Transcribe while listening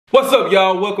What's up,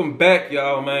 y'all? Welcome back,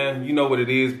 y'all, man. You know what it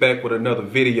is, back with another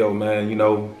video, man. You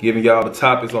know, giving y'all the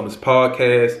topics on this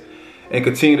podcast and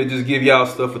continue to just give y'all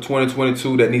stuff for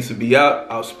 2022 that needs to be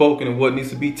outspoken and what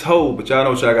needs to be told. But y'all know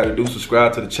what y'all gotta do.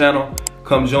 Subscribe to the channel.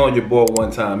 Come join your boy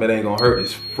one time. It ain't gonna hurt.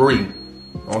 It's free.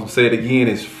 I'm gonna say it again.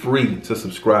 It's free to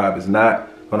subscribe. It's not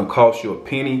gonna cost you a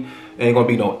penny. Ain't gonna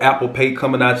be no Apple Pay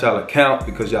coming out y'all account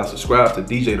because y'all subscribe to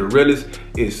DJ The Realest.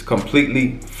 It's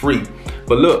completely free.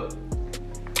 But look,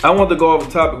 I want to go over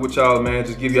the topic with y'all, man.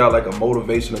 Just give y'all like a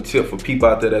motivational tip for people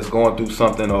out there that's going through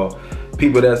something, or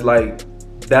people that's like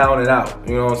down and out.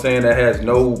 You know what I'm saying? That has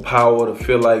no power, to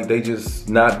feel like they just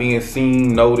not being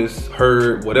seen, noticed,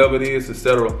 heard, whatever it is,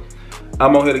 etc.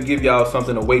 I'm on here to give y'all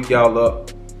something to wake y'all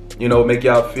up, you know, make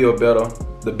y'all feel better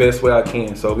the best way I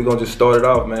can. So we're gonna just start it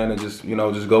off, man, and just, you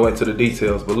know, just go into the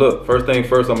details. But look, first thing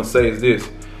first, I'm gonna say is this: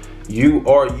 you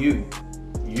are you.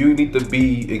 You need to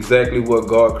be exactly what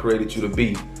God created you to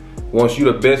be. Once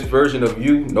you're the best version of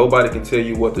you, nobody can tell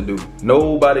you what to do.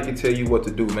 Nobody can tell you what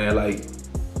to do, man. Like,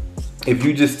 if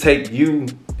you just take you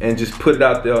and just put it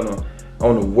out there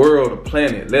on the world, the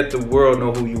planet, let the world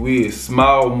know who you is.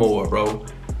 Smile more, bro.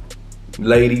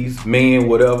 Ladies, men,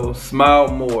 whatever. Smile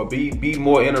more. Be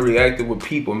more interactive with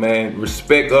people, man.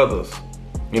 Respect others.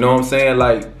 You know what I'm saying?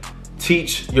 Like,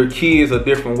 teach your kids a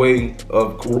different way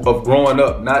of growing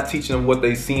up. Not teaching them what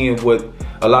they seeing, what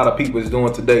a lot of people is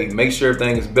doing today. Make sure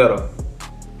everything is better.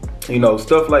 You know,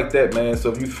 stuff like that, man.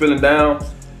 So if you feeling down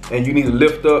and you need to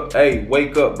lift up, hey,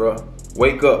 wake up, bro.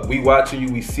 Wake up. We watching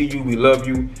you. We see you. We love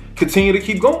you. Continue to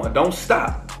keep going. Don't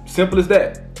stop. Simple as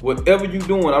that. Whatever you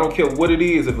doing, I don't care what it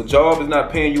is. If a job is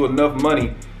not paying you enough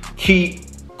money, keep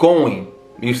going.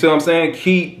 You see what I'm saying?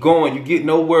 Keep going. You get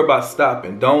nowhere by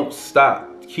stopping. Don't stop.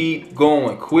 Keep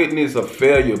going. Quitting is a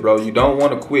failure, bro. You don't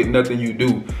want to quit nothing you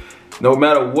do. No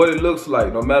matter what it looks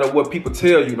like, no matter what people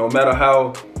tell you, no matter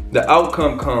how the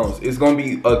outcome comes, it's going to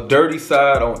be a dirty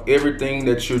side on everything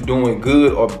that you're doing,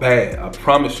 good or bad. I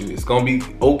promise you, it's going to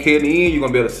be okay in the end. You're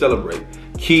going to be able to celebrate.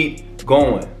 Keep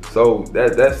going. So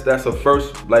that's a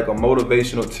first, like, a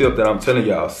motivational tip that I'm telling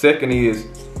y'all. Second is,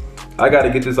 I got to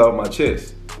get this off my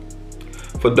chest.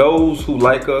 For those who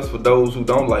like us, for those who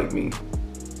don't like me,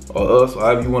 or us, or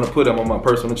however you want to put them on my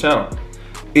personal channel,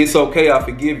 it's okay. I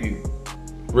forgive you.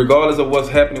 Regardless of what's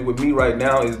happening with me right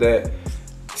now, is that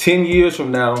 10 years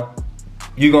from now,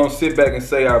 you're gonna sit back and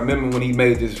say, I remember when he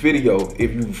made this video.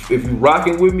 If you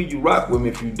rocking with me, you rock with me.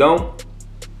 If you don't,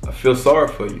 I feel sorry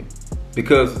for you.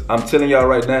 Because I'm telling y'all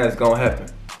right now, it's gonna happen.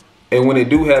 And when it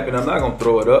do happen, I'm not gonna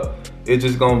throw it up. It's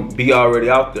just gonna be already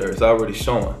out there. It's already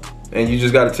showing. And you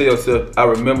just gotta tell yourself, I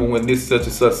remember when this such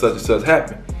and such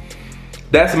happened.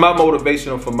 That's my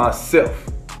motivational for myself.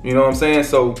 You know what I'm saying?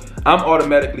 So I'm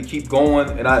automatically keep going,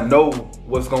 and I know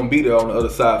what's gonna be there on the other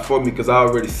side for me because I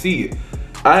already see it.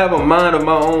 I have a mind of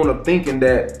my own of thinking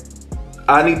that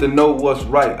I need to know what's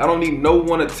right. I don't need no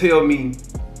one to tell me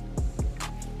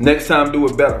next time do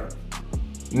it better.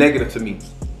 Negative to me.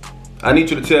 I need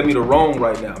you to tell me the wrong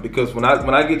right now, because when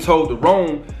I get told the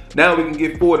wrong, now we can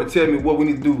get forward and tell me what we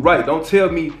need to do right. Don't tell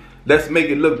me let's make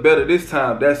it look better this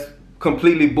time. That's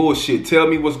completely bullshit. Tell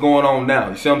me what's going on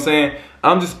now. You see what I'm saying?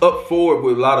 I'm just up forward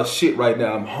with a lot of shit right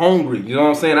now. I'm hungry. You know what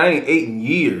I'm saying? I ain't ate in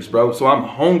years, bro. So I'm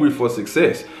hungry for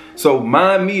success. So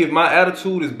mind me, if my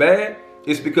attitude is bad,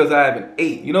 it's because I haven't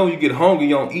ate. You know, you get hungry,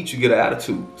 you don't eat, you get an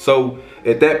attitude. So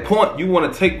at that point, you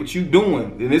want to take what you're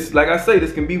doing. And it's like I say,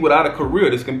 this can be without a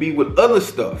career. This can be with other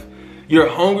stuff. You're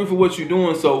hungry for what you're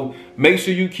doing. So make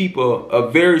sure you keep a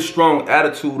very strong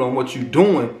attitude on what you're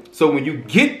doing. So when you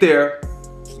get there,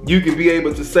 you can be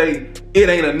able to say, it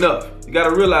ain't enough. You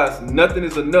gotta realize nothing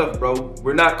is enough, bro.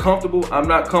 We're not comfortable. I'm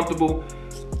not comfortable.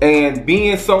 And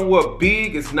being somewhat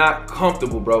big is not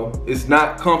comfortable, bro. It's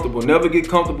not comfortable. Never get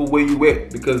comfortable where you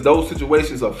at, because those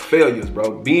situations are failures,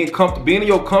 bro. Being in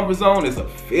your comfort zone is a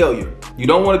failure. You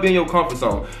don't want to be in your comfort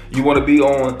zone. You want to be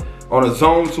on a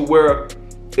zone to where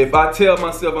if I tell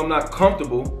myself I'm not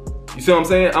comfortable, you see what I'm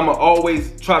saying? I'm gonna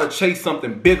always try to chase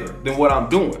something bigger than what I'm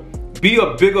doing. Be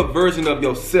a bigger version of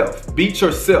yourself. Beat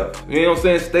yourself. You know what I'm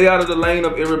saying? Stay out of the lane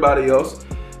of everybody else.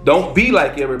 Don't be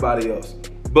like everybody else.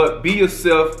 But be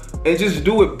yourself and just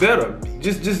do it better.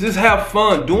 Just have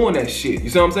fun doing that shit.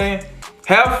 You see what I'm saying?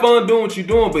 Have fun doing what you're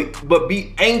doing, but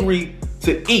be angry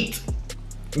to eat.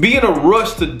 Be in a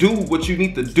rush to do what you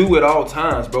need to do at all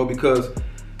times, bro, because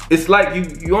it's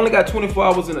like you only got 24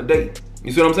 hours in a day.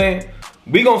 You see what I'm saying?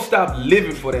 We gonna stop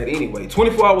living for that anyway.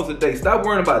 24 hours a day. Stop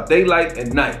worrying about daylight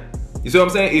and night. You see what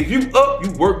I'm saying? If you up,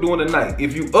 you work during the night.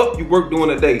 If you up, you work during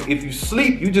the day. If you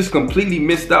sleep, you just completely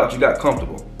missed out. You got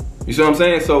comfortable. You see what I'm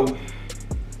saying? So,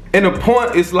 and the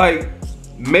point is like,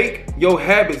 Make your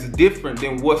habits different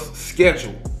than what's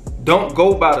scheduled. Don't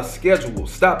go by the schedule.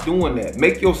 Stop doing that.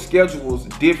 Make your schedules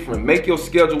different. Make your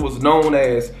schedules known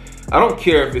as, I don't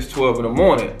care if it's 12 in the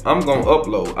morning, I'm gonna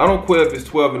upload. I don't care if it's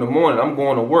 12 in the morning, I'm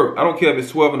going to work. I don't care if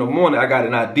it's 12 in the morning, I got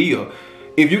an idea.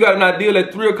 If you got an idea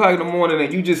at 3 o'clock in the morning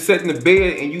and you just sat in the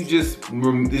bed and you just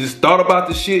thought about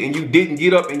the shit and you didn't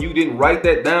get up and you didn't write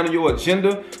that down in your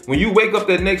agenda, when you wake up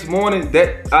that next morning,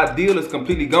 that ideal is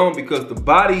completely gone, because the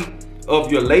body of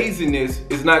your laziness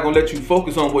is not gonna let you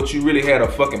focus on what you really had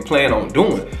a fucking plan on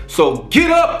doing. So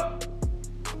get up.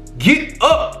 Get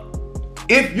up.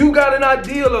 If you got an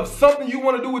ideal of something you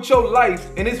want to do with your life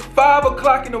and it's 5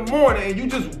 o'clock in the morning and you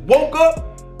just woke up,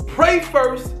 pray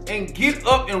first and get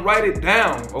up and write it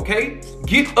down, okay?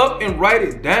 Get up and write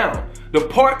it down. The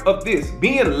part of this,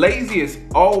 being lazy is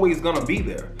always gonna be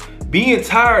there. Being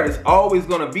tired is always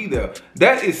gonna be there.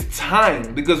 That is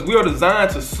time, because we are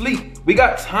designed to sleep. We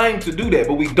got time to do that.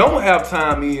 But we don't have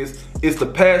time is to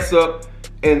pass up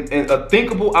and a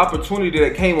thinkable opportunity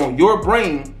that came on your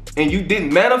brain and you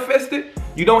didn't manifest it.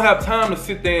 You don't have time to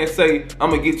sit there and say, I'm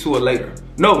gonna get to it later.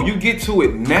 No, you get to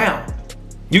it now.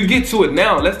 You get to it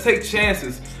now. Let's take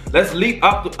chances. Let's leap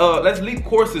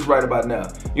courses right about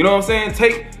now. You know what I'm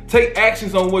saying? Take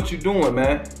actions on what you're doing,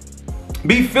 man.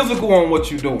 Be physical on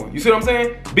what you're doing. You see what I'm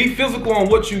saying? Be physical on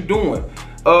what you're doing.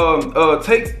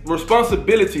 Take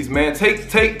responsibilities, man.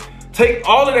 Take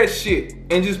all of that shit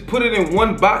and just put it in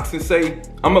one box and say,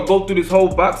 I'm gonna go through this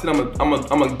whole box and I'm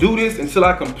gonna do this until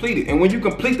I complete it. And when you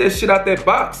complete that shit out that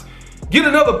box, get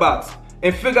another box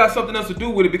and figure out something else to do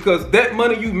with it, because that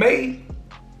money you made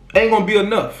ain't gonna be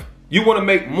enough. You wanna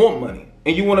make more money,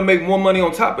 and you wanna make more money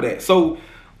on top of that. So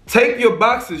take your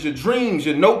boxes, your dreams,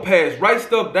 your notepads, write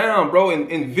stuff down, bro,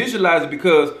 and visualize it,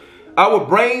 because our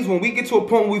brains, when we get to a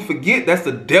point where we forget, that's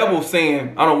the devil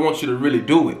saying, I don't want you to really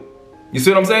do it. You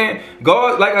see what I'm saying?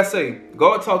 God, like I say,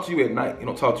 God talks to you at night. He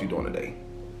don't talk to you during the day.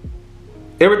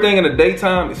 Everything in the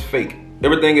daytime is fake.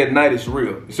 Everything at night is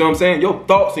real. You see what I'm saying? Your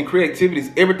thoughts and creativities,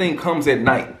 everything comes at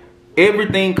night.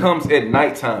 Everything comes at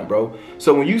nighttime, bro.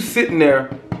 So when you sitting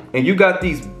there and you got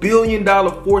these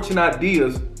billion-dollar fortune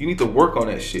ideas, you need to work on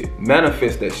that shit.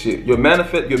 Manifest that shit. Your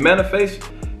manifest,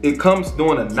 it comes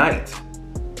during the night.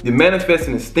 Your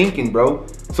manifesting is thinking, bro.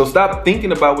 So stop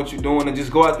thinking about what you're doing and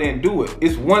just go out there and do it.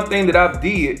 It's one thing that I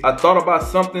did. I thought about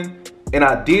something and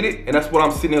I did it, and that's what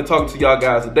I'm sitting here talking to y'all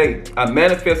guys today. I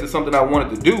manifested something I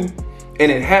wanted to do,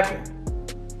 and it happened.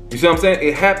 You see what I'm saying?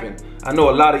 It happened. I know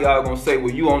a lot of y'all gonna say,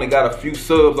 well, you only got a few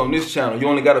subs on this channel. You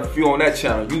only got a few on that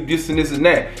channel. You this and this and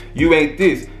that. You ain't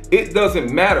this. It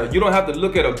doesn't matter. You don't have to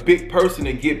look at a big person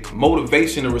to get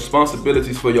motivation and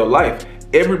responsibilities for your life.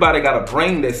 Everybody got a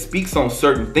brain that speaks on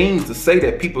certain things to say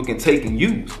that people can take and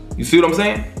use. You see what I'm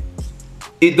saying?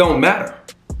 It don't matter.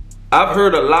 I've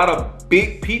heard a lot of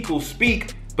big people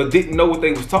speak, but didn't know what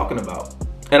they was talking about.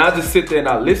 And I just sit there and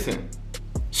I listen.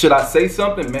 Should I say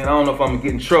something? Man, I don't know if I'm gonna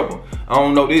get in trouble. I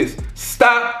don't know this.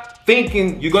 Stop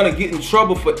thinking you're gonna get in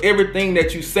trouble for everything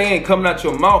that you saying coming out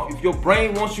your mouth. If your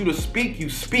brain wants you to speak, you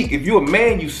speak. If you're a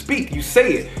man, you speak, you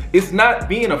say it. It's not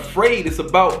being afraid, it's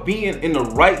about being in the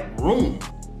right room.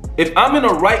 If I'm in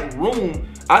the right room,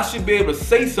 I should be able to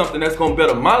say something that's gonna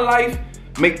better my life,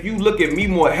 make you look at me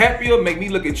more happier, make me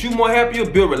look at you more happier,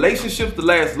 build relationships to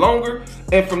last longer.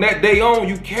 And from that day on,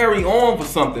 you carry on for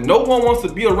something. No one wants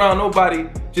to be around nobody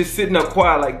just sitting up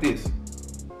quiet like this.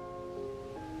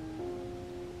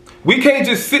 We can't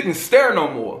just sit and stare no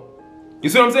more. You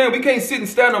see what I'm saying? We can't sit and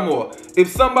stare no more. If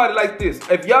somebody like this,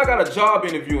 if y'all got a job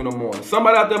interview in the morning,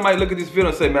 somebody out there might look at this video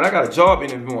and say, man, I got a job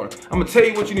interview in the morning. I'm gonna tell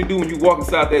you what you need to do when you walk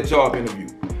inside that job interview.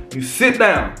 You sit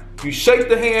down. You shake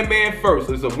the hand man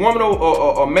first. If it's a woman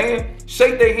or a man,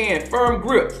 shake their hand, firm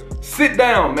grip. Sit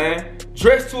down, man.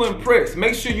 Dress to impress.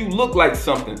 Make sure you look like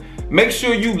something. Make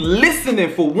sure you listening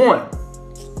for one.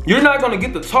 You're not gonna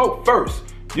get to talk first.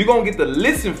 You're gonna get to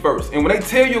listen first. And when they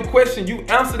tell you a question, you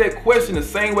answer that question the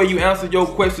same way you answered your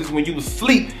questions when you was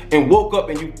asleep and woke up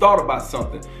and you thought about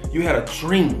something. You had a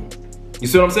dream. You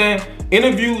see what I'm saying?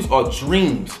 Interviews are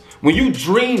dreams. When you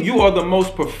dream, you are the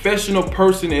most professional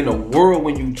person in the world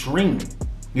when you dream.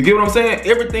 You get what I'm saying?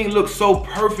 Everything looks so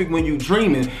perfect when you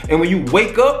dreaming. And when you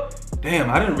wake up, damn,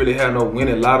 I didn't really have no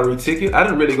winning lottery ticket. I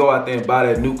didn't really go out there and buy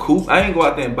that new coupe. I ain't go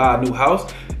out there and buy a new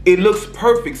house. It looks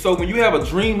perfect. So when you have a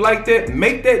dream like that,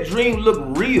 make that dream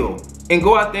look real. And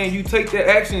go out there and you take the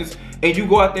actions and you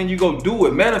go out there and you go do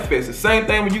it, manifest it. Same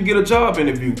thing when you get a job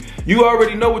interview. You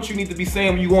already know what you need to be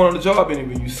saying when you go on a job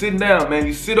interview. You sitting down, man.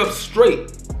 You sit up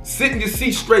straight. Sit in your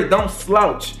seat straight, don't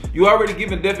slouch. You already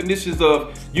giving definitions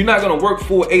of you're not gonna work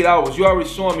full 8 hours. You already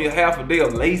showing me a half a day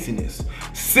of laziness.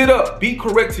 Sit up, be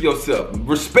correct to yourself.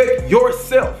 Respect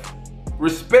yourself.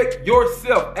 Respect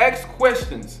yourself. Ask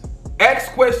questions.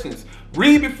 Ask questions.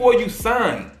 Read before you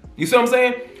sign. You see what I'm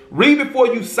saying? Read before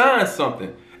you sign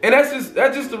something. And that's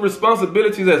just the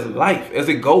responsibilities as life as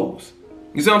it goes.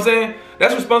 You see what I'm saying?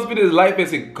 That's responsibility as life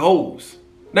as it goes.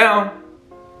 Now,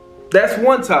 that's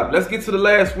one topic. Let's get to the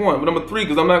last one, number 3,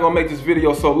 because I'm not gonna make this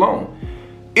video so long.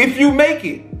 If you make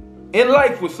it in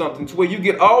life with something to where you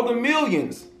get all the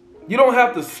millions, you don't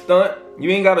have to stunt.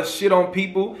 You ain't gotta shit on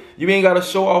people. You ain't gotta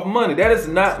show off money. That is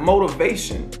not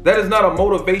motivation. That is not a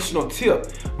motivational tip.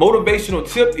 Motivational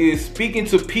tip is speaking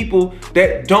to people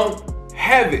that don't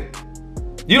have it.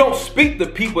 You don't speak to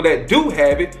people that do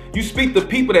have it. You speak to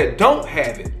people that don't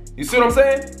have it. You see what I'm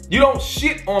saying? You don't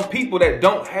shit on people that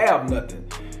don't have nothing.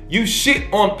 You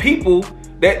shit on people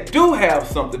that do have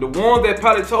something. The ones that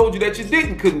probably told you that you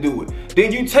couldn't do it.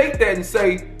 Then you take that and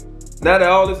say, now that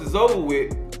all this is over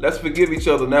with, let's forgive each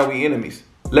other. Now we enemies.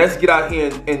 Let's get out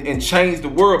here and change the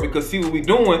world, because see what we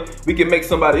doing, we can make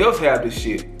somebody else have this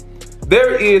shit.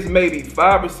 There is maybe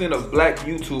 5% of black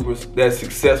YouTubers that's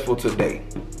successful today.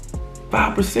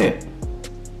 5%.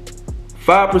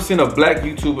 5% of black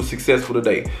YouTubers successful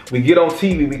today. We get on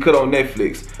TV, we cut on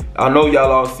Netflix. I know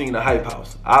y'all all seen the Hype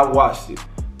House. I watched it.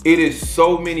 It is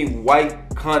so many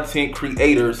white content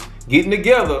creators getting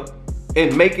together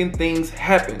and making things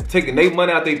happen, taking their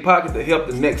money out their pocket to help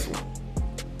the next one.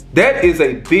 That is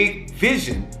a big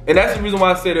vision. And that's the reason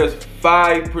why I say there's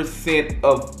 5%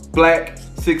 of black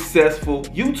successful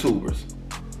YouTubers.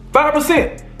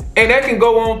 5%. And that can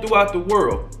go on throughout the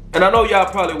world. And I know y'all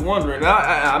probably wondering,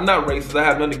 I'm not racist. I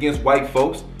have nothing against white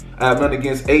folks. I have nothing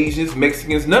against Asians,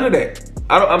 Mexicans, none of that.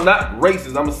 I'm not racist.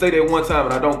 I'm gonna say that one time,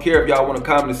 and I don't care if y'all want to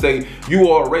comment and say, you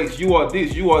are race, you are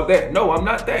this, you are that. No, I'm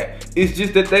not that. It's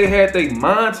just that they had their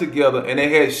mind together and they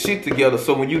had shit together.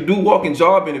 So when you do walk in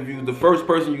job interviews, the first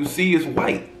person you see is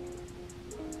white.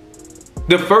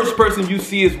 The first person you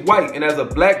see is white. And as a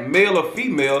black male or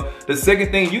female, the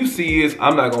second thing you see is,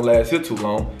 I'm not gonna last here too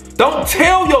long. Don't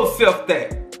tell yourself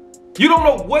that. You don't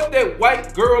know what that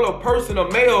white girl or person or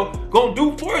male gonna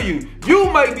do for you. You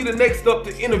might be the next up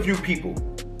to interview people.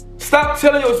 Stop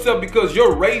telling yourself because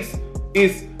your race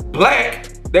is black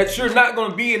that you're not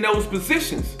gonna be in those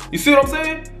positions. You see what I'm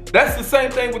saying? That's the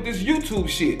same thing with this YouTube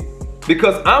shit.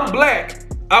 Because I'm black,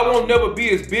 I won't never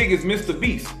be as big as Mr.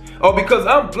 Beast. Or because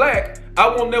I'm black, I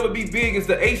won't never be big as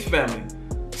the Ace family.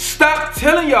 Stop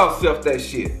telling yourself that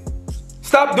shit.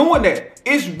 Stop doing that.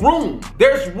 It's room.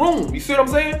 There's room. You see what I'm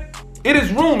saying? It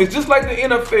is room. It's just like the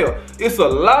NFL. It's a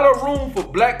lot of room for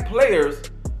black players,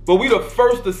 but we the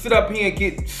first to sit up here and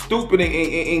get stupid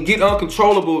and get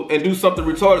uncontrollable and do something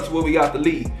retarded to where we got the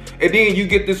lead. And then you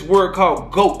get this word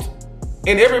called GOAT.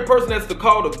 And every person that's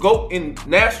called a GOAT in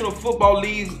National Football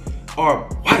Leagues are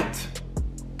white.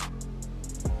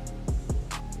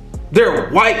 They're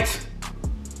white.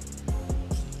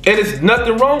 And there's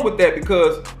nothing wrong with that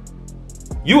because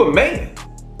you a man.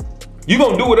 You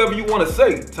gonna do whatever you want to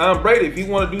say. Tom Brady, if he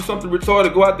want to do something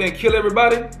retarded, go out there and kill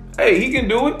everybody, hey, he can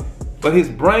do it. But his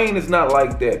brain is not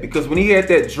like that, because when he had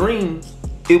that dream,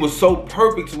 it was so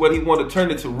perfect to what he wanted to turn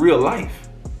into real life.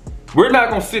 We're not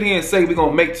gonna sit here and say we're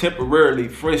gonna make temporarily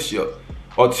friendship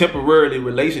or temporarily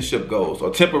relationship goals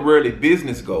or temporarily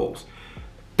business goals.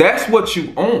 That's what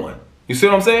you on. You see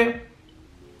what I'm saying?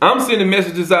 I'm sending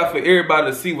messages out for everybody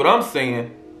to see what I'm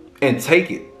saying and take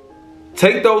it.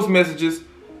 Take those messages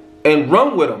and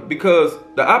run with them, because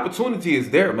the opportunity is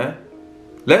there, man.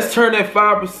 Let's turn that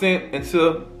 5%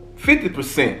 into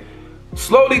 50%.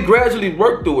 Slowly, gradually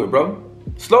work through it, bro.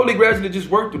 Slowly, gradually just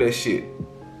work through that shit.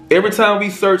 Every time we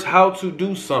search how to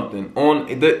do something on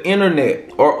the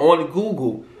internet or on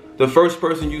Google, the first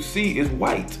person you see is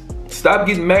white. Stop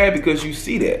getting mad because you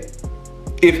see that.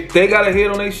 If they got a head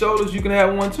on their shoulders, you can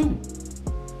have one too.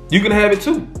 You can have it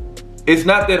too. It's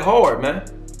not that hard, man.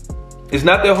 It's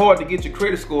not that hard to get your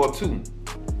credit score up too.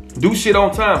 Do shit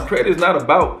on time. Credit is not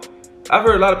about, I've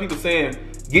heard a lot of people saying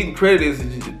getting credit is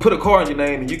put a car in your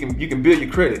name and you can build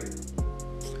your credit.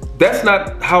 That's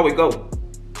not how it goes.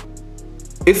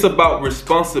 It's about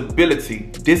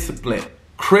responsibility, discipline.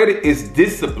 Credit is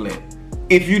discipline.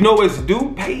 If you know it's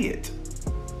due, pay it.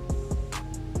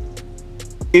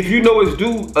 If you know it's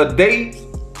due a day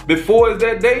before it's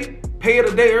that day, pay it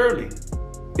a day early.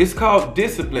 It's called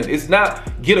discipline. It's not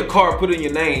get a car put in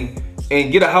your name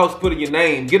and get a house put in your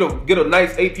name, get a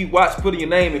nice AP watch put in your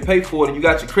name and pay for it and you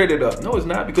got your credit up. No, it's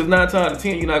not, because 9 times out of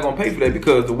 10 you're not gonna pay for that,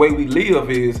 because the way we live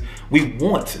is we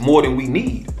want more than we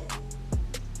need.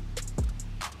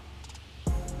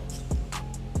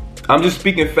 I'm just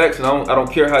speaking facts, and I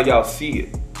don't care how y'all see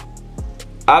it.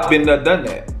 I've been there, done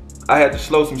that. I had to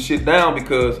slow some shit down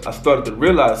because I started to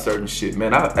realize certain shit,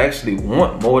 man. I actually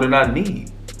want more than I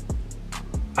need.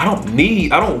 I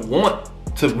don't want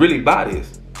to really buy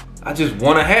this. I just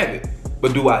want to have it.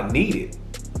 But do I need it?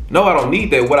 No, I don't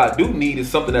need that. What I do need is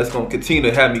something that's going to continue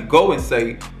to have me go and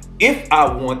say, if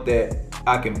I want that,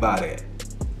 I can buy that.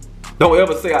 Don't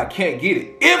ever say I can't get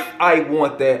it. If I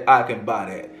want that, I can buy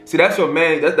that. See, that's your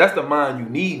man. That's the mind you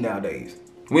need nowadays.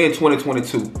 We're in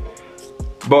 2022.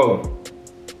 Bro,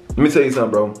 let me tell you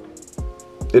something, bro.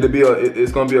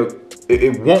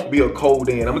 It won't be a cold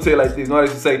day. And I'm gonna tell you like this. You know how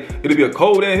they say it'll be a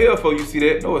cold day in hell before you see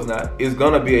that? No, it's not. It's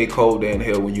gonna be a cold day in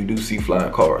hell when you do see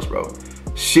flying cars, bro.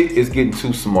 Shit is getting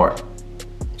too smart.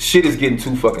 Shit is getting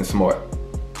too fucking smart.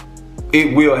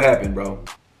 It will happen, bro.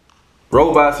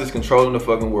 Robots is controlling the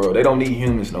fucking world. They don't need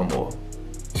humans no more.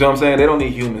 You see what I'm saying? They don't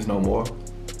need humans no more.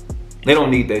 They don't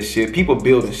need that shit. People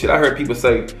building shit. I heard people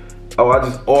say, oh, I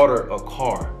just ordered a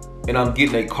car and I'm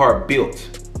getting a car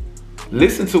built.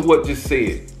 Listen to what just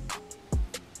said.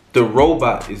 The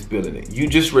robot is building it. You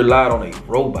just relied on a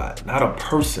robot, not a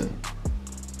person.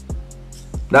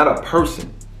 Not a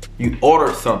person. You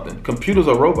ordered something. Computers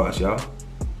are robots, y'all.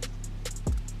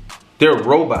 They're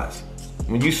robots.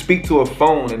 When you speak to a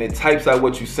phone and it types out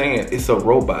what you're saying, it's a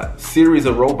robot. Siri's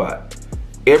a robot.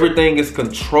 Everything is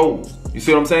controlled. You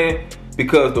see what I'm saying?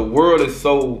 Because the world is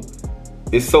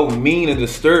so mean and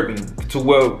disturbing to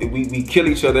where we kill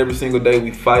each other every single day.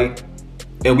 We fight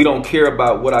and we don't care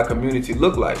about what our community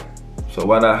look like. So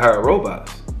why not hire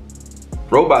robots?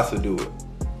 Robots will do it.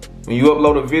 When you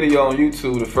upload a video on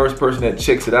YouTube, the first person that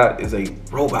checks it out is a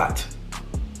robot.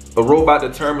 A robot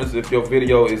determines if your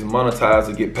video is monetized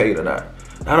or get paid or not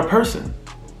a person.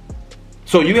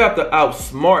 So you have to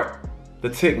outsmart the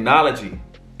technology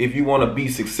if you want to be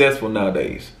successful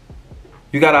nowadays.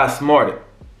 You got to outsmart it.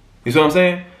 You see what I'm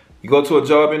saying? You go to a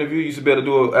job interview, you should be able to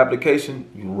do an application,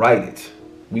 you write it.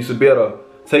 You should be able to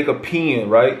take a pen,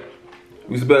 right?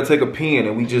 We used to be able to take a pen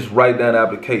and we just write down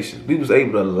applications. We was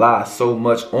able to lie so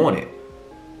much on it.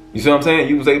 You see what I'm saying?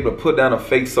 You was able to put down a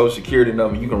fake social security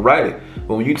number. You can write it.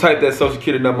 But when you type that social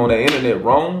security number on the internet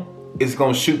wrong, it's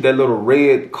going to shoot that little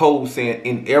red code saying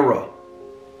in error.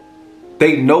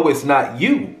 They know it's not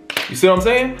you. You see what I'm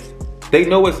saying? They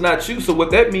know it's not you. So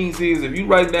what that means is if you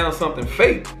write down something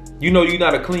fake, you know you're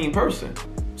not a clean person.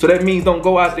 So that means don't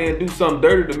go out there and do something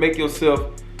dirty to make yourself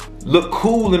look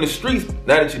cool in the streets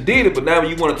now that you did it. But now when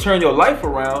you want to turn your life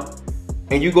around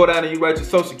and you go down and you write your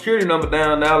social security number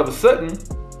down, now all of a sudden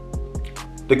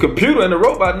the computer and the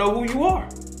robot know who you are.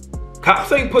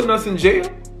 Cops ain't putting us in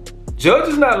jail.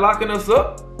 Judges not locking us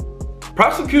up.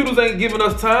 Prosecutors ain't giving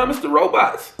us time. It's the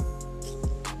robots.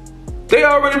 They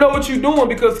already know what you're doing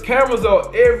because cameras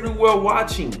are everywhere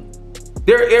watching.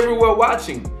 They're everywhere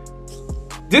watching.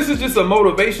 This is just a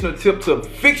motivational tip to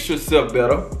fix yourself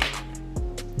better,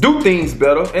 do things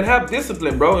better, and have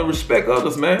discipline, bro, and respect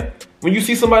others, man. When you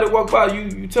see somebody walk by,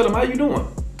 you tell them, how you doing?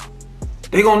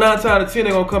 They gonna 9 times out of 10,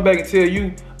 they gonna come back and tell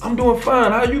you, I'm doing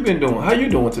fine. How you been doing? How you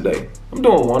doing today? I'm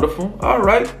doing wonderful. All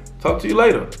right. Talk to you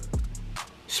later.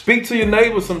 Speak to your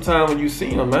neighbors sometime when you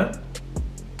see them, man.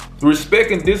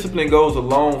 Respect and discipline goes a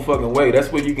long fucking way.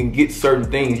 That's where you can get certain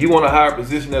things. You want a higher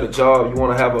position at a job. You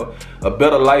want to have a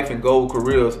better life and gold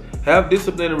careers. Have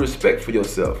discipline and respect for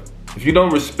yourself. If you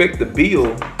don't respect the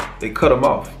bill, they cut them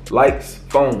off. Likes,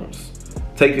 phones,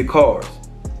 take your cars.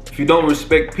 If you don't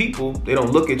respect people, they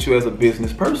don't look at you as a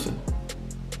business person.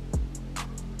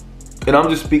 And I'm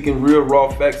just speaking real raw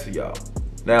facts to y'all.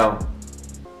 Now,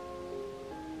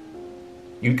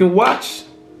 you can watch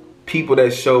people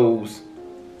that shows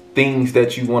things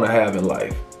that you want to have in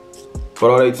life, but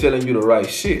are they telling you the right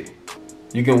shit?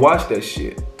 You can watch that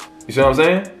shit. You see what I'm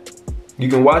saying? You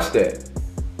can watch that.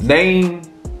 Name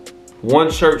one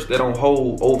church that don't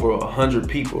hold over 100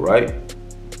 people, right?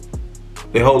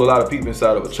 They hold a lot of people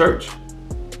inside of a church.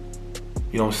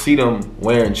 You don't see them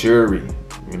wearing jewelry,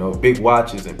 you know, big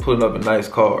watches and putting up in nice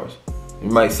cars. You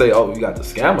might say, oh, you got the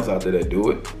scammers out there that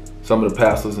do it. Some of the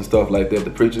pastors and stuff like that,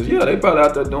 the preachers, yeah, they probably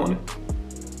out there doing it.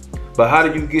 But how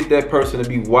do you get that person to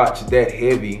be watched that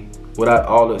heavy without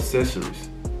all the accessories?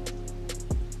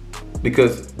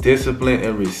 Because discipline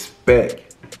and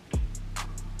respect.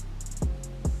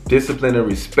 Discipline and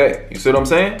respect. You see what I'm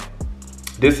saying?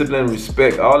 Discipline and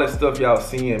respect. All that stuff y'all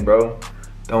seeing, bro,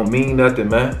 don't mean nothing,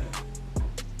 man.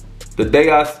 The day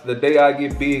I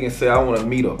get big and say I want to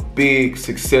meet a big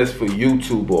successful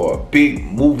YouTuber or a big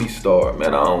movie star,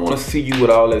 man, I don't want to see you with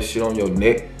all that shit on your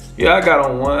neck. Yeah, I got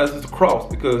on one, that's just a cross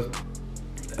because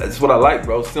that's what I like,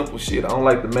 bro. Simple shit. I don't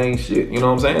like the main shit, you know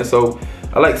what I'm saying? So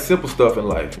I like simple stuff in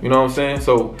life, you know what I'm saying?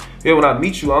 So yeah, when I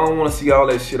meet you, I don't want to see all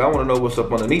that shit. I want to know what's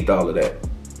up underneath all of that.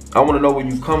 I want to know where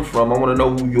you come from. I want to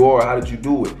know who you are. How did you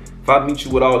do it? If I meet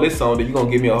you with all this on, then you're going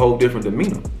to give me a whole different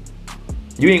demeanor.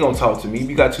 You ain't going to talk to me if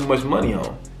you got too much money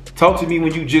on. Talk to me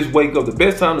when you just wake up. The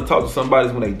best time to talk to somebody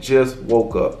is when they just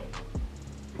woke up.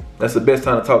 That's the best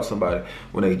time to talk to somebody,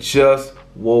 when they just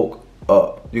woke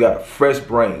up. You got a fresh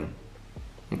brain.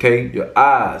 Okay? Your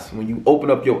eyes, when you open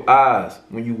up your eyes,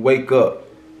 when you wake up,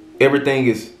 everything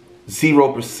is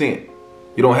 0%.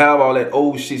 You don't have all that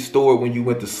old shit stored when you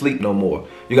went to sleep no more.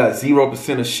 You got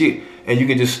 0% of shit, and you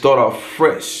can just start off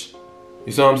fresh.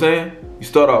 You see what I'm saying? You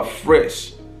start off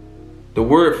fresh. The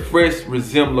word fresh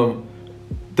resembles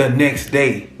the next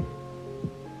day.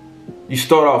 You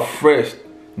start off fresh.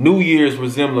 New Year's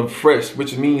resembling fresh,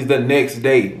 which means the next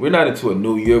day. We're not into a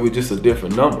new year, we're just a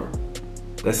different number.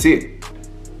 That's it.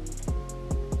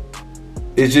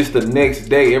 It's just the next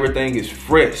day. Everything is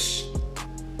fresh.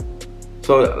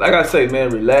 So like I say, man,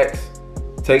 relax,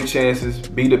 take chances,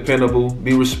 be dependable,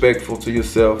 be respectful to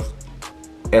yourself,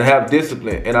 and have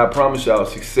discipline. And I promise y'all,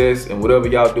 success and whatever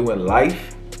y'all do in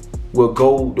life will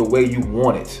go the way you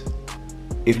want it.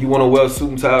 If you want to wear a suit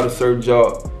and tie at a certain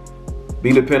job,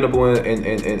 be dependable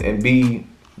and be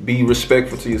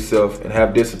respectful to yourself and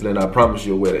have discipline. I promise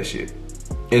you'll wear that shit.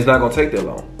 It's not gonna take that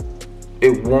long.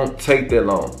 It won't take that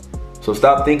long. So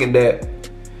stop thinking that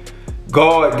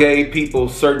God gave people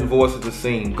certain voices to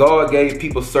sing. God gave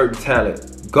people certain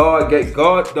talent. God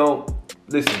don't,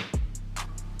 listen.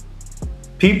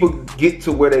 People get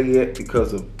to where they at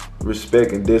because of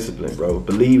respect and discipline, bro.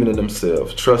 Believing in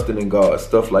themselves, trusting in God,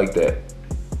 stuff like that.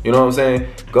 You know what I'm saying?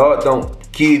 God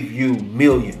don't give you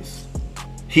millions.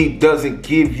 He doesn't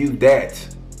give you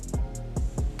that.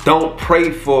 Don't pray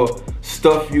for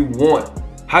stuff you want.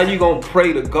 How you gonna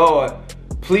pray to God,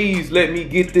 please let me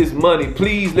get this money,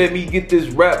 please let me get this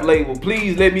rap label,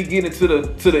 please let me get into the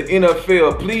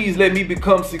NFL, please let me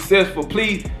become successful,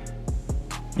 please?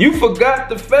 You forgot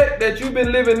the fact that you've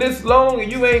been living this long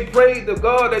and you ain't prayed to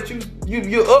God that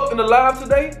you're up and alive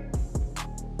today?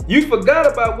 You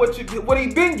forgot about what he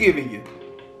been giving you.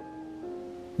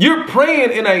 You're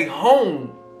praying in a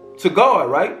home to God,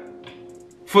 right?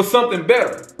 For something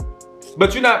better.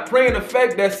 But you're not praying the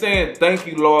fact that's saying, thank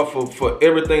you, Lord, for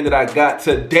everything that I got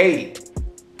today.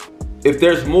 If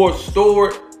there's more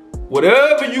stored,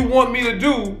 whatever you want me to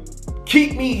do,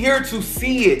 keep me here to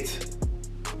see it.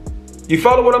 You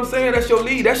follow what I'm saying? That's your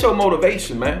lead. That's your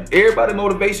motivation, man. Everybody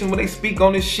motivation when they speak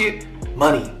on this shit,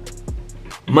 money.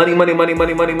 Money, money, money,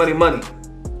 money, money, money, money.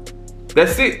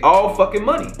 That's it. All fucking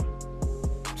money.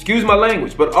 Excuse my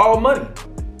language, but all money.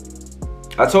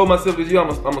 I told myself this year I'm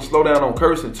gonna slow down on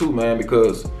cursing too, man,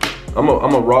 because I'm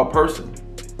a raw person.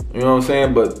 You know what I'm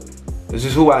saying? But it's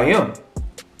just who I am.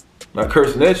 Not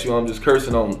cursing at you, I'm just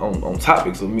cursing on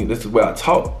topics of me. This is where I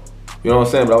talk. You know what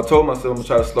I'm saying? But I told myself I'm gonna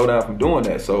try to slow down from doing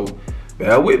that. So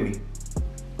bear with me.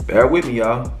 Bear with me,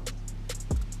 y'all.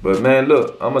 But man,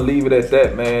 look, I'm gonna leave it at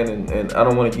that, man, and I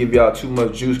don't want to give y'all too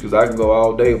much juice because I can go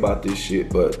all day about this shit.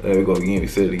 But there we go again, we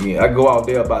said it again. I can go all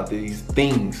day about these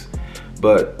things.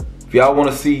 But if y'all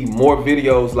want to see more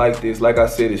videos like this, like I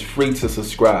said, it's free to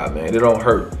subscribe, man. It don't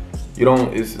hurt. You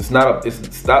don't.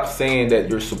 Stop saying that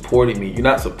you're supporting me. You're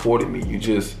not supporting me. You're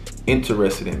just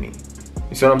interested in me.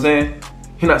 You see what I'm saying?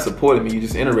 You're not supporting me. You're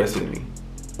just interested in me.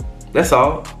 That's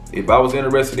all. If I was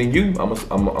interested in you, I'm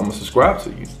gonna subscribe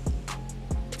to you.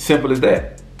 Simple as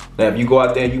that. Now, if you go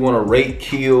out there and you want to rape,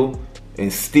 kill,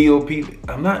 and steal people,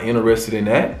 I'm not interested in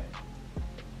that.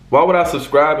 Why would I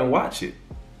subscribe and watch it?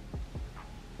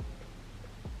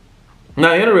 I'm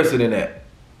not interested in that.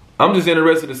 I'm just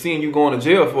interested in seeing you going to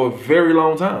jail for a very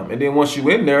long time. And then once you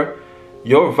in there,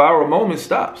 your viral moment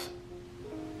stops.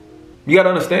 You got to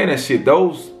understand that shit.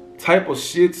 Those type of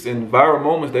shits and viral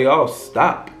moments, they all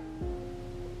stop.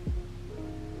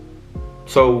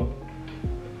 So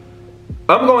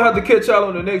I'm gonna have to catch y'all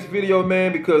on the next video,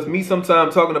 man, because me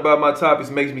sometimes talking about my topics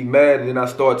makes me mad, and then I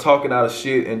start talking out of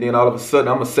shit, and then all of a sudden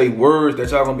I'm gonna say words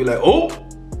that y'all gonna be like, oh,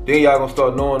 then y'all gonna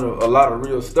start knowing a lot of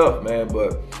real stuff, man.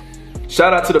 But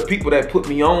shout out to the people that put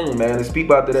me on, man. There's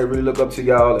people out there that really look up to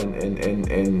y'all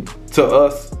and to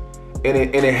us, and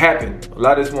it happened. A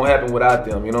lot of this won't happen without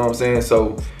them, you know what I'm saying?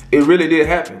 So it really did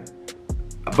happen.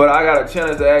 But I got a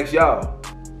challenge to ask y'all.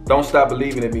 Don't stop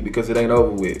believing in me because it ain't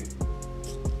over with.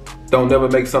 Don't never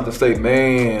make something say,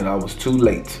 man, I was too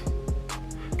late.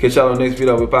 Catch y'all on the next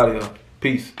video. We're out of here.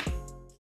 Peace.